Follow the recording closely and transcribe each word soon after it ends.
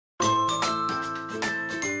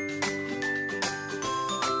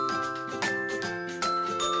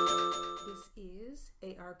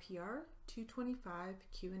CR 225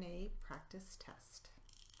 Q&A practice test.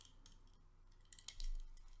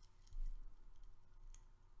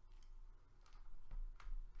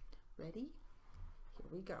 Ready? Here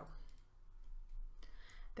we go.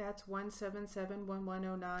 That's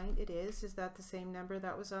 1771109. It is. Is that the same number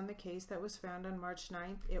that was on the case that was found on March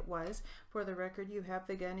 9th? It was. For the record, you have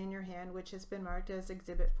the gun in your hand, which has been marked as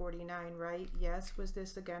Exhibit 49, right? Yes. Was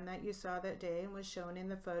this the gun that you saw that day and was shown in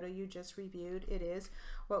the photo you just reviewed? It is.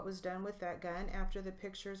 What was done with that gun after the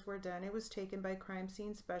pictures were done? It was taken by Crime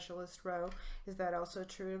Scene Specialist Rowe. Is that also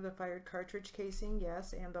true of the fired cartridge casing?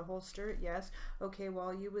 Yes. And the holster? Yes. Okay,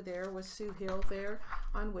 while you were there, was Sue Hill there?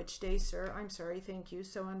 On which day, sir? I'm sorry, thank you.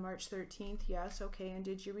 So on March 13th, yes, okay. And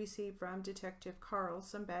did you receive from Detective Carl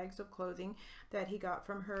some bags of clothing that he got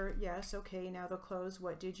from her? Yes, okay. Now the clothes,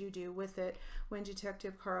 what did you do with it? When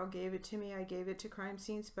Detective Carl gave it to me, I gave it to Crime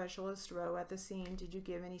Scene Specialist Rowe at the scene. Did you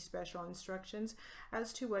give any special instructions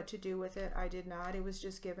as to what to do with it? I did not. It was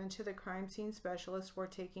just given to the Crime Scene Specialist for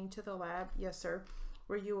taking to the lab. Yes, sir.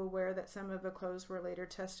 Were you aware that some of the clothes were later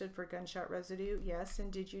tested for gunshot residue? Yes.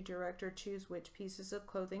 And did you direct or choose which pieces of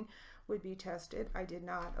clothing would be tested? I did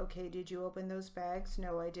not. Okay, did you open those bags?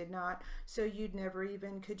 No, I did not. So you'd never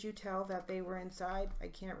even, could you tell that they were inside? I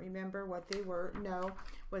can't remember what they were. No.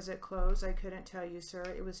 Was it clothes? I couldn't tell you, sir.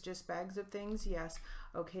 It was just bags of things? Yes.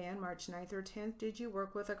 Okay, on March 9th or 10th, did you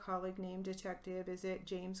work with a colleague named Detective? Is it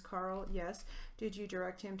James Carl? Yes. Did you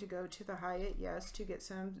direct him to go to the Hyatt? Yes. To get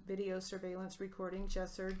some video surveillance recordings?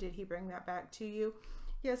 Yes, sir. Did he bring that back to you?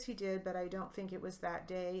 Yes, he did, but I don't think it was that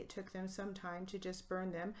day. It took them some time to just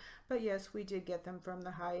burn them. But yes, we did get them from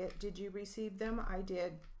the Hyatt. Did you receive them? I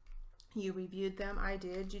did. You reviewed them? I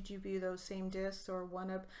did. Did you view those same discs or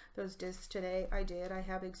one of those discs today? I did. I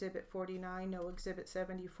have Exhibit 49, no Exhibit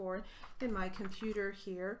 74 in my computer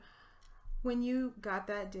here. When you got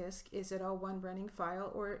that disk, is it all one running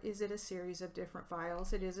file or is it a series of different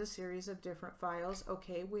files? It is a series of different files.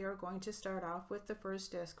 Okay, we are going to start off with the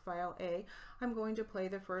first disk, file A. I'm going to play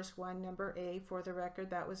the first one, number A. For the record,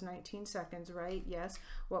 that was 19 seconds, right? Yes.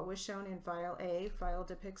 What was shown in file A? File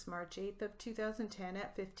depicts March 8th of 2010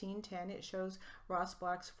 at 15:10. It shows Ross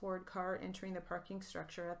Black's Ford car entering the parking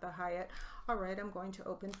structure at the Hyatt. All right, I'm going to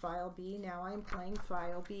open file B. Now I'm playing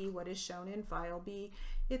file B. What is shown in file B?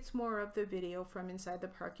 It's more of the video from inside the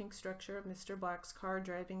parking structure of Mr. Black's car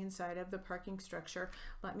driving inside of the parking structure.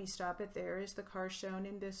 Let me stop it there. Is the car shown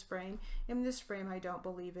in this frame? In this frame, I don't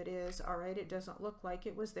believe it is. All right, it doesn't look like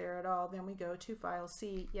it was there at all. Then we go to file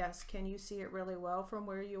C. Yes, can you see it really well from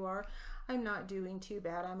where you are? I'm not doing too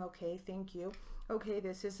bad. I'm okay, thank you. Okay,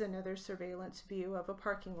 this is another surveillance view of a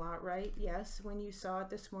parking lot, right? Yes. When you saw it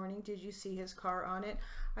this morning, did you see his car on it?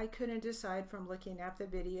 I couldn't decide from looking at the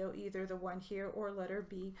video, either the one here or letter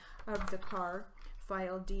B of the car.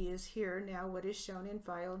 File D is here. Now what is shown in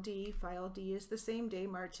file D? File D is the same day,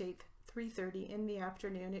 March 8th, 3:30 in the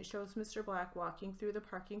afternoon. It shows Mr. Black walking through the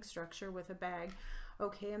parking structure with a bag.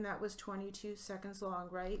 Okay, and that was 22 seconds long,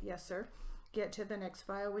 right? Yes, sir. Get to the next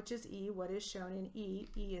file, which is E. What is shown in E?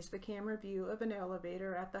 E is the camera view of an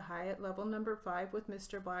elevator at the Hyatt, level number 5, with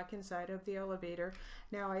Mr. Black inside of the elevator.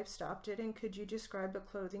 Now I've stopped it, and could you describe the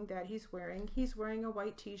clothing that he's wearing? He's wearing a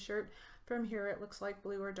white t-shirt. From here it looks like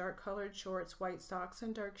blue or dark colored shorts, white socks,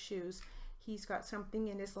 and dark shoes. He's got something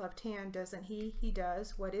in his left hand, doesn't he? He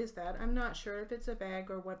does. What is that? I'm not sure if it's a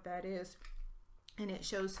bag or what that is. And it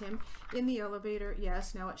shows him in the elevator,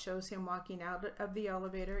 yes. Now it shows him walking out of the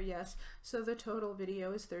elevator, yes. So the total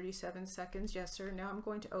video is 37 seconds, yes, sir. Now I'm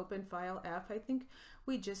going to open file F. I think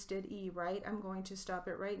we just did E, right? I'm going to stop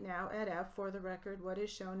it right now at F. For the record, what is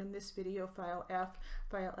shown in this video, file F?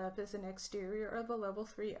 File F is an exterior of a level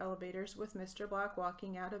 3 elevators with Mr. Black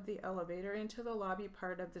walking out of the elevator into the lobby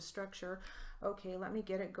part of the structure. Okay, let me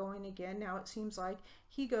get it going again. Now it seems like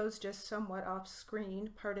he goes just somewhat off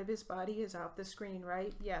screen. Part of his body is off the screen,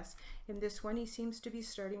 right? Yes. In this one, he seems to be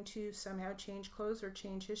starting to somehow change clothes or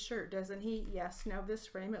change his shirt, doesn't he? Yes. Now this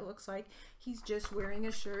frame, it looks like he's just wearing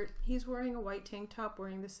a shirt. He's wearing a white tank top,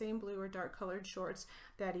 wearing the same blue or dark colored shorts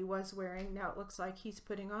that he was wearing. Now it looks like he's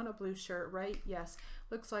putting on a blue shirt, right? Yes.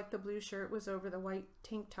 Looks like the blue shirt was over the white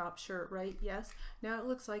tank top shirt, right? Yes. Now it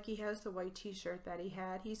looks like he has the white t-shirt that he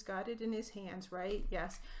had. He's got it in his hands, right?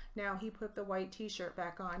 Yes. Now he put the white t-shirt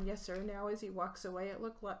back on. Yes, sir. Now as he walks away, it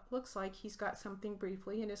looks like he's got something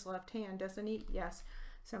briefly in his left hand, doesn't he? Yes.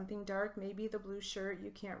 Something dark, maybe the blue shirt,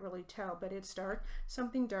 you can't really tell, but it's dark.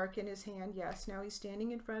 Something dark in his hand, yes. Now he's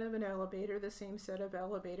standing in front of an elevator, the same set of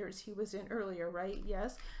elevators he was in earlier, right?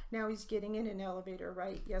 Yes. Now he's getting in an elevator,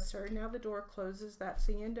 right? Yes, sir. Now the door closes. That's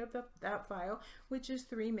the end of that file, which is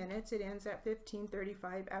 3 minutes. It ends at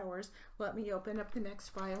 15:35 hours. Let me open up the next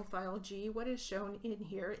file, file G. What is shown in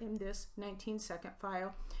here in this 19-second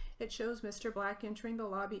file? It shows Mr. Black entering the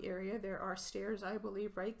lobby area. There are stairs, I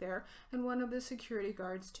believe, right there, and one of the security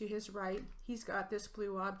guards to his right. He's got this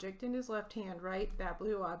blue object in his left hand, right? That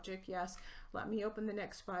blue object, yes. Let me open the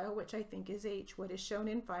next file, which I think is H. What is shown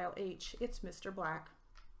in file H? It's Mr. Black.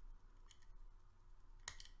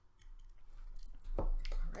 All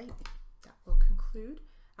right, that will conclude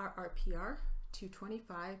our RPR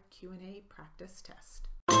 225 Q&A practice test.